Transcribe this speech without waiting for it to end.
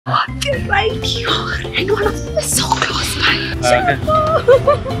They're right here, and one of them is so close by.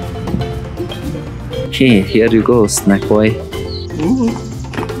 Okay, here you go, snack boy.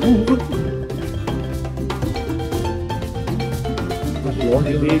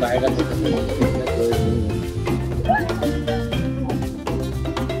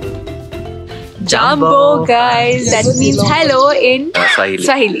 Jumbo, guys. That means hello in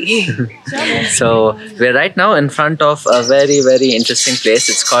Swahili. So we're right now in front of a very interesting place.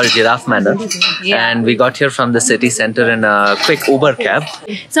 It's called Giraffe Manor, and we got here from the city center in a quick Uber cab.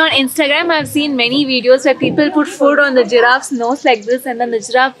 So on Instagram, I've seen many videos where people put food on the giraffe's nose like this, and then the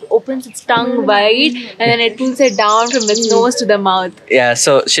giraffe opens its tongue wide, and then it pulls it down from its nose to the mouth. Yeah,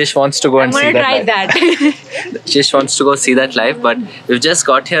 so Shish wants to go and see that. I'm gonna try that. Shish wants to go see that live, but we've just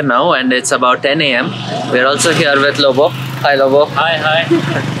got here now, and it's about 10 a.m. We're also here with Lobo. Hi, Lobo. Hi.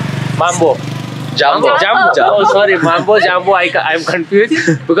 Mambo. Jumbo. Oh, sorry, Mambo, Jumbo. I'm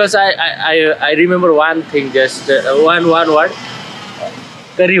confused because I remember one thing, just one word.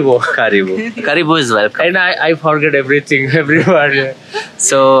 Karibo. Karibo is welcome. And I forget everything, everywhere.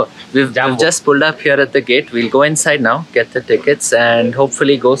 So we've just pulled up here at the gate. We'll go inside now, get the tickets, and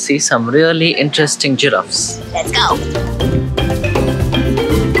hopefully go see some really interesting giraffes. Let's go.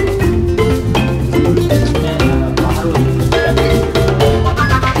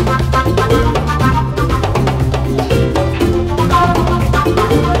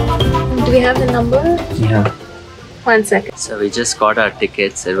 Do we have the number? Yeah. 1 second. So we just got our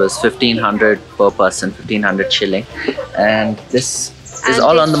tickets. It was 1500 per person, 1500 shilling, and this is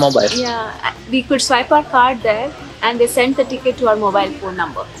all on the mobile. Yeah, we could swipe our card there, and they sent the ticket to our mobile phone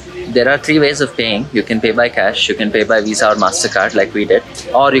number. There are 3 ways of paying. You can pay by cash, you can pay by Visa or MasterCard like we did,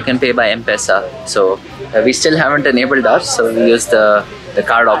 or you can pay by M-Pesa. So we still haven't enabled ours, so we use the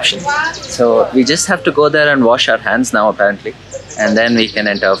card option. So we just have to go there and wash our hands now apparently, and then we can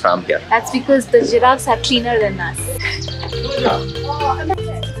enter from here. That's because the giraffes are cleaner than us.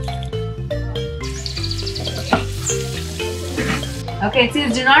 Okay, it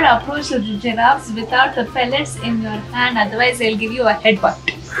says do not approach the giraffes without the pellets in your hand, otherwise they'll give you a headbutt.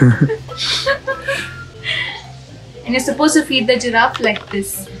 And you're supposed to feed the giraffe like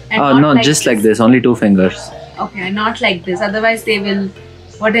this. And Oh no, just like this, only 2 fingers. Okay, not like this, otherwise they will,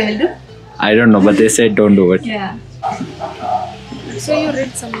 what they will do? I don't know, but they said don't do it. Yeah. So you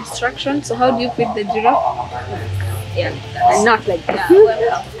read some instructions, so how do you feed the giraffe? Yeah, not like that.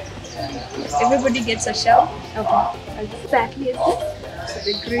 Yeah. Everybody gets a shell. Okay. Exactly as this. So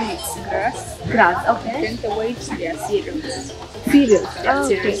the green is grass. Grass, okay. Then the whites, they are cereals. Cereals. Yeah, Oh,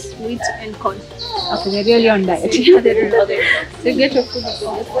 cereals. Wheat and corn. Okay, they're really on diet. Yeah, they're really. So you get your food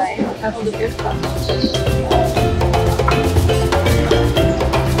from this side.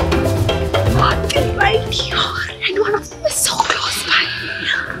 They're right here, and one of them is so close by.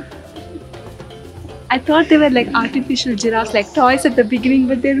 I thought they were like artificial giraffes, like toys at the beginning,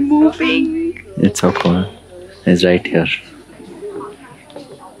 but they're moving. It's so cool. It's right here.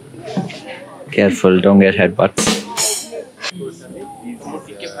 Careful, don't get headbutts.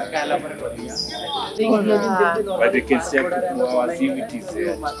 But they can check our activities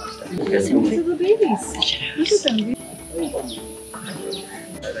there. These are the babies. Look at them.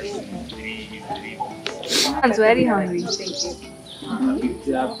 Someone's very hungry.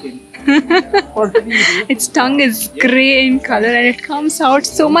 Its tongue is grey in color and it comes out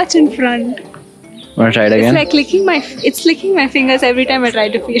so much in front. Wanna try it again? It's like licking my fingers every time I try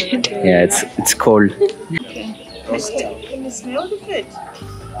to feed it. Yeah, it's cold. Can you smell the food?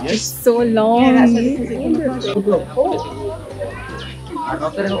 It's so long.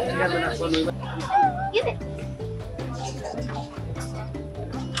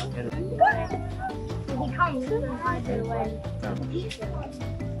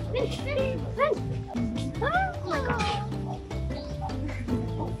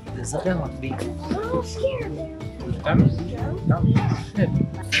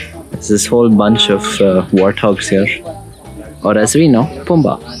 There's this whole bunch of warthogs here, or as we know,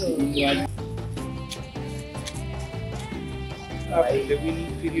 Pumba.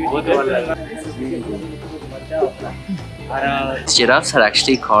 Giraffes are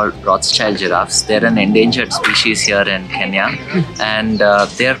actually called Rothschild giraffes. They're an endangered species here in Kenya, and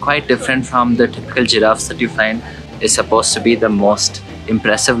they are quite different from the typical giraffes that you find. Is supposed to be the most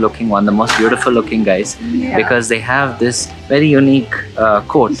impressive looking one, the most beautiful looking guys, because they have this very unique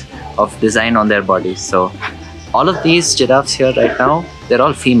coat of design on their bodies. So all of these giraffes here right now, they're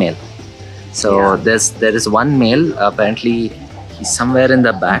all female. So there is one male, apparently he's somewhere in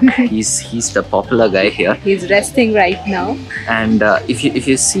the back. he's the popular guy here. He's resting right now. And if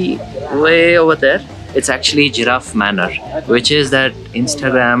you see way over there, It's actually Giraffe Manor, which is that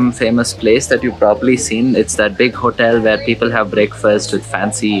Instagram famous place that you've probably seen. It's that big hotel where people have breakfast with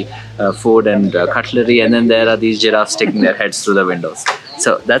fancy food and cutlery, and then there are these giraffes sticking their heads through the windows.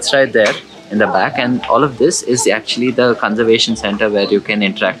 So that's right there in the back, and all of this is actually the conservation center where you can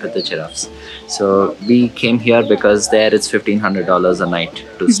interact with the giraffes. So we came here because there it's $1,500 a night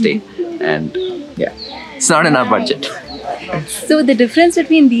to stay, and yeah, it's not in our budget. So the difference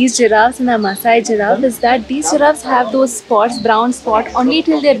between these giraffes and the Maasai giraffe is that these giraffes have those spots, brown spot, only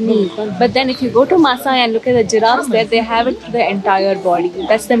till their knee. But then if you go to Maasai and look at the giraffes there, they have it through the entire body.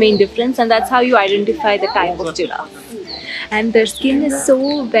 That's the main difference, and that's how you identify the type of giraffe. And their skin is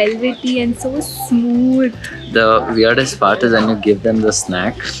so velvety and so smooth. The weirdest part is when you give them the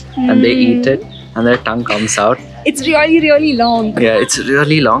snack and they eat it and their tongue comes out. It's really long. Yeah, it's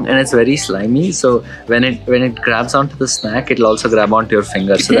really long and it's very slimy. So when it grabs onto the snack, it'll also grab onto your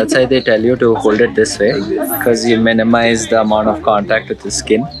finger. So that's why they tell you to hold it this way, because you minimize the amount of contact with the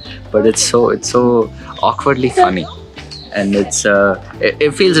skin. But it's so awkwardly funny, and it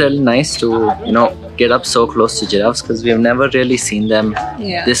feels really nice to get up so close to giraffes, because we've never really seen them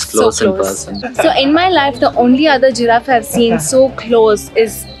this close, in person. So in my life, the only other giraffe I've seen so close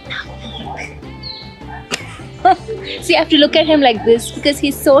is. See, I have to look at him like this because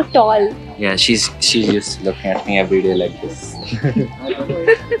he's so tall. Yeah, she's used to looking at me every day like this.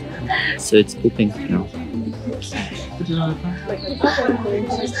 So it's pooping now.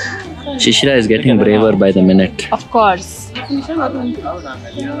 Shishira is getting braver by the minute. Of course.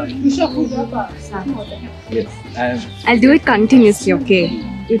 I'll do it continuously, okay?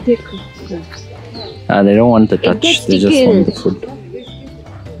 You take. They don't want the touch, they just want the food.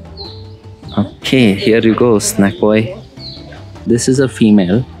 Okay, here you go, snack boy. This is a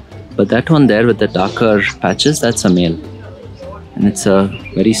female, but that one there with the darker patches, that's a male. And it's a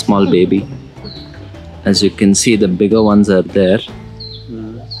very small baby. As you can see, the bigger ones are there.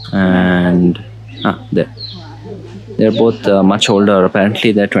 And there. They're both much older.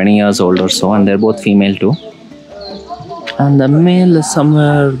 Apparently they're 20 years old or so, and they're both female too. And the male is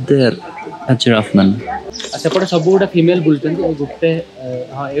somewhere there, a giraffe man. female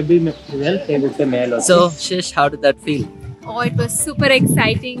male. So Shish, how did that feel? Oh, it was super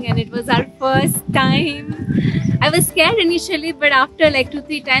exciting, and it was our first time. I was scared initially, but after like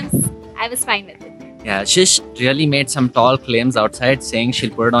 2-3 times, I was fine with it. Yeah, Shish really made some tall claims outside saying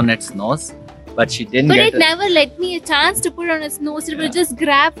she'll put it on its nose, but she didn't But get it never let me a chance to put it on its nose. It would just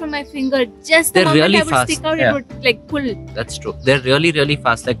grab from my finger. Just the They're moment really I would fast. stick out, Yeah. it would like pull. That's true. They're really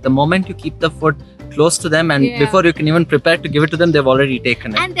fast. Like the moment you keep the foot close to them and before you can even prepare to give it to them, they've already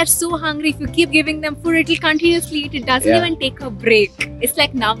taken it. And they're so hungry. If you keep giving them food, it'll continuously eat. It doesn't even take a break. It's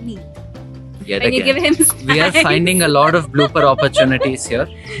like Navni. Yet When you give again, him we are finding a lot of blooper opportunities here.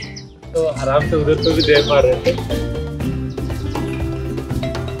 तो आराम से उधर तो भी देख पा रहे थे.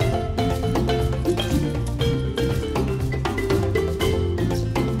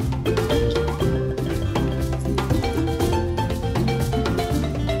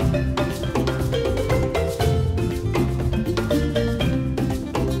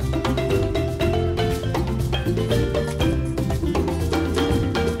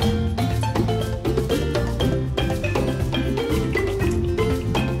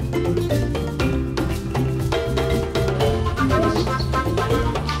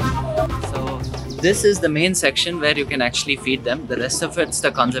 This is the main section where you can actually feed them. The rest of it's the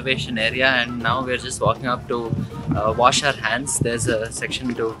conservation area, and now we're just walking up to wash our hands. There's a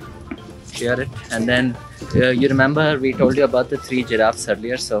section to clear it, and then you remember we told you about the 3 giraffes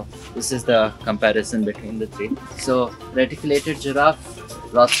earlier, so this is the comparison between the 3. So reticulated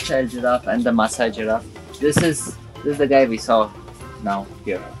giraffe, Rothschild giraffe, and the Maasai giraffe. This is the guy we saw now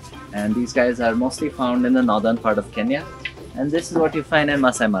here, and these guys are mostly found in the northern part of Kenya, and this is what you find in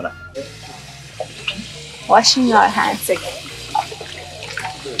Masai Mara. washing our hands again.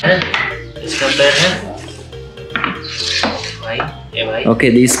 Okay,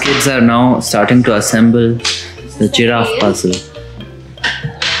 these kids are now starting to assemble the giraffe puzzle.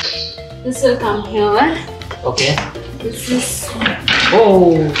 This will come here. Okay. This is.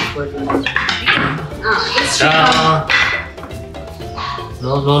 Oh. This should come.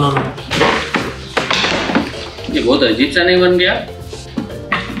 No. ये बहुत अजीब सा नहीं बन गया?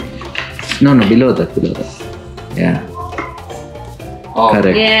 No, below that. Yeah. Oh.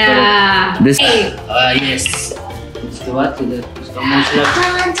 Correct. Yeah. This. Yes. इसके बाद इधर उसका मतलब.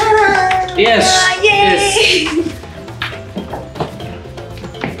 Yes. Yes.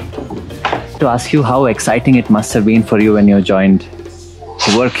 To ask you how exciting it must have been for you when you joined to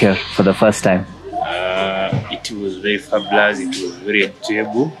work here for the first time. It was very fabulous. It was very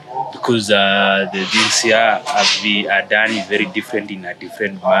enjoyable. because the things here are done very different in a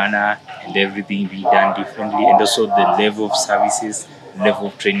different manner, and everything being done differently, and also the level of services, level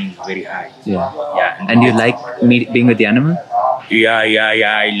of training is very high. Yeah. And you like being with the animal? Yeah.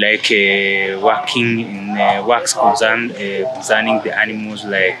 I like working in works concerning the animals,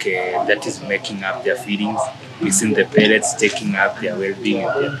 like that is making up their feedings, mixing the pellets, taking up their well-being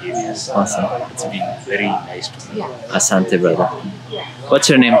and their behaviors. Awesome. It's been very nice to me. Asante, brother. What's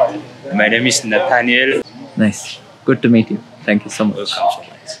your name? My name is Nathaniel. Nice. Good to meet you. Thank you so much. Welcome so much.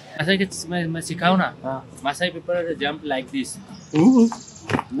 Masai it's Masai kauna. Masai people jump like this.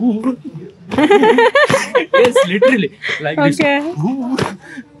 Yes, literally like this.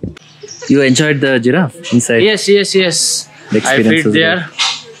 You enjoyed the giraffe inside? Yes. The I experience fit was there.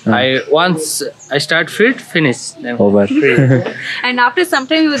 Once I start fit, finish. Then over. And after some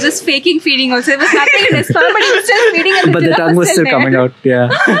time, he was just faking feeding also. There was nothing in his stomach, but he was just feeding and But the tongue was still coming out. Yeah.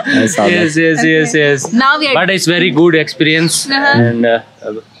 I saw that. Yes. Now we are... But it's very good experience and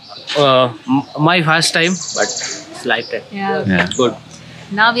my first time, but it's lifetime. Yeah. Good.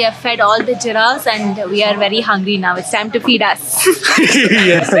 Now we have fed all the giraffes and we are very hungry now. It's time to feed us.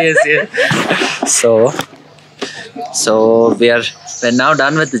 Yes. So we're now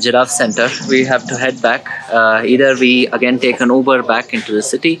done with the Giraffe Centre. We have to head back. Either we again take an Uber back into the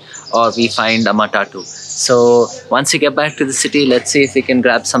city, or we find a matatu. So once we get back to the city, let's see if we can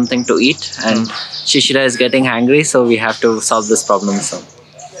grab something to eat. And Shishira is getting hungry, so we have to solve this problem soon.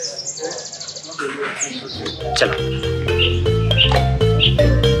 Chalo.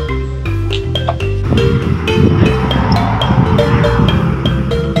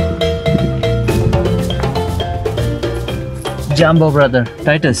 Jumbo brother,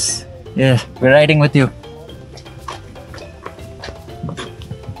 Titus. Yeah, we're riding with you.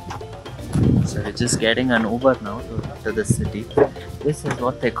 So we're just getting an Uber now to the city. This is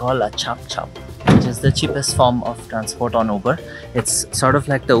what they call a chop, which is the cheapest form of transport on Uber. It's sort of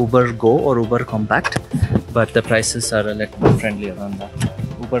like the Uber Go or Uber Compact, but the prices are a little more friendly around that.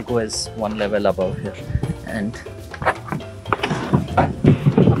 Uber Go is one level above here.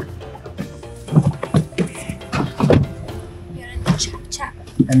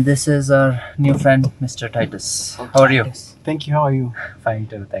 And this is our new friend, Mr. Titus. How are you? Thank you. How are you? Fine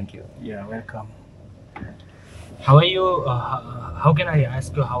too, thank you. Yeah, welcome. How are you? How can I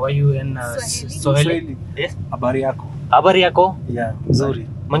ask you? How are you in Swahili? Yes. Habari yako? Habari yako? Yeah, mzuri.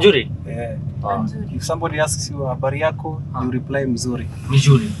 Manjuri? Yeah. If somebody asks you habari yako, you reply mzuri.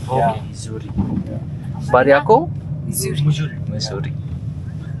 Mizuri. Yeah. Okay. Mizuri. Habari yako? Mizuri. Missouri.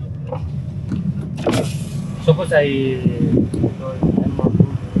 Suppose I.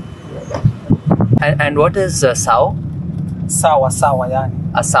 And what is sao? Sawa yani.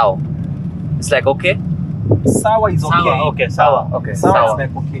 A sao. It's like okay? Sawa is okay. Sawa, okay, sawa. Okay, Sawa sawa. is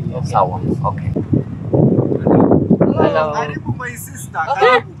like okay. Yeah. Sawa, okay. Hello. Karibu my sister.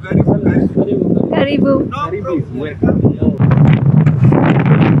 Karibu.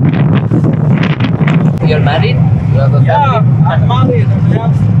 You're married? You have a family? Yeah, I'm married and I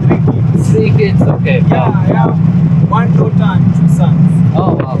have 3 kids. 3 kids, okay. Yeah, I have 1 daughter and 2 sons.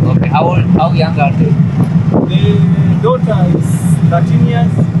 Oh, wow, okay. How young are they? The daughter is 13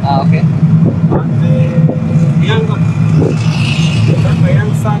 years Ah, okay. and my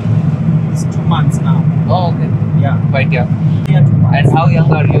young son is 2 months now. Oh, okay. Yeah. Quite young. Yeah, 2 months. And how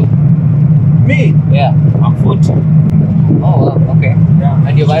young are you? Me? Yeah. I'm 40. Oh, wow, okay. Yeah.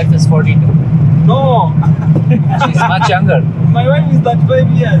 And your wife is 42. No, She's much younger. my wife is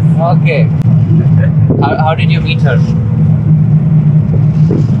 35 years. Okay. How did you meet her?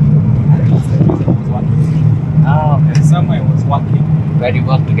 Ah, okay. Somewhere I was working. Where you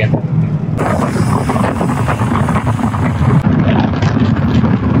work together?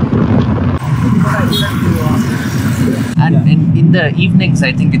 And in the evenings,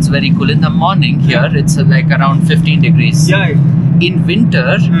 I think it's very cool. In the morning here, it's like around 15 degrees. Yeah. In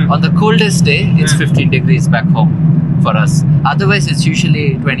winter, on the coldest day, it's 15 degrees back home for us. Otherwise, it's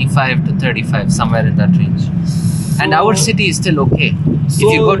usually 25 to 35, somewhere in that range. And our city is still okay. If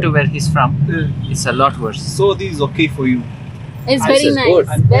you go to where he's from, it's a lot worse. So this is okay for you. It's This very is nice. good.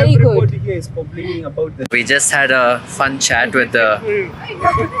 And Very everybody good. here is complaining about the We just had a fun chat with the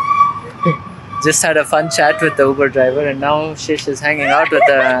Uber driver, and now Shish is hanging out with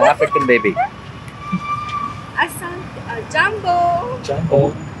the African baby. Jumbo.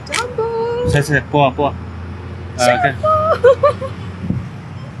 Jumbo. Jumbo.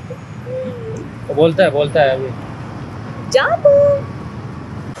 बोलता है अभी. Jumbo.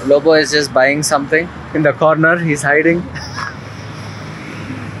 Lobo is just buying something in the corner. He's hiding.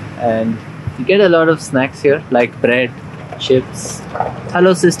 And you get a lot of snacks here, like bread, chips,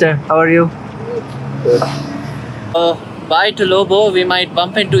 Hello sister, how are you? Good. Bye to Lobo. We might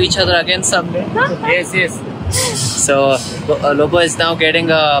bump into each other again someday. Yes, yes. So Lobo is now getting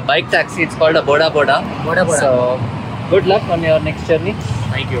a bike taxi. It's called a Boda Boda. Boda Boda. So good luck on your next journey.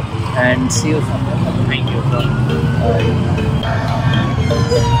 Thank you. And see you sometime. Thank you.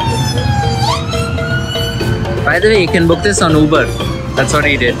 By the way, you can book this on Uber. That's what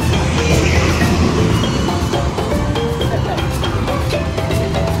he did.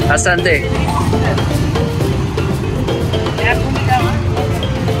 Asante.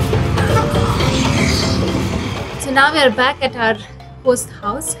 So now we are back at our host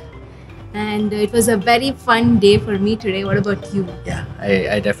house, and it was a very fun day for me today. What about you? Yeah,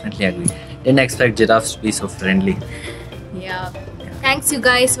 I definitely agree. Didn't expect giraffes to be so friendly. Yeah. Thanks you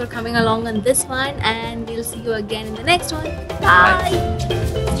guys for coming along on this one, and we'll see you again in the next one. Bye.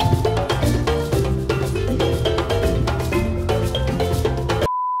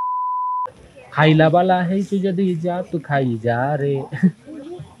 खाइला वाला है तू जदी जा तू खाई जा रे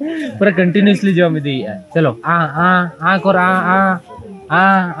पूरा कंटिन्यूअसली जो हमें दी है चलो आ कर आ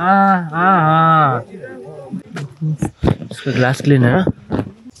उसका ग्लास क्लीन है ना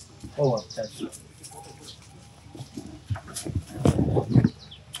ओ अच्छा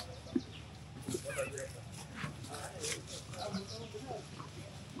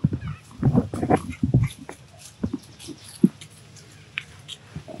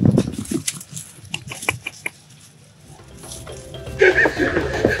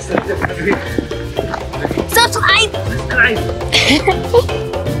Subscribe!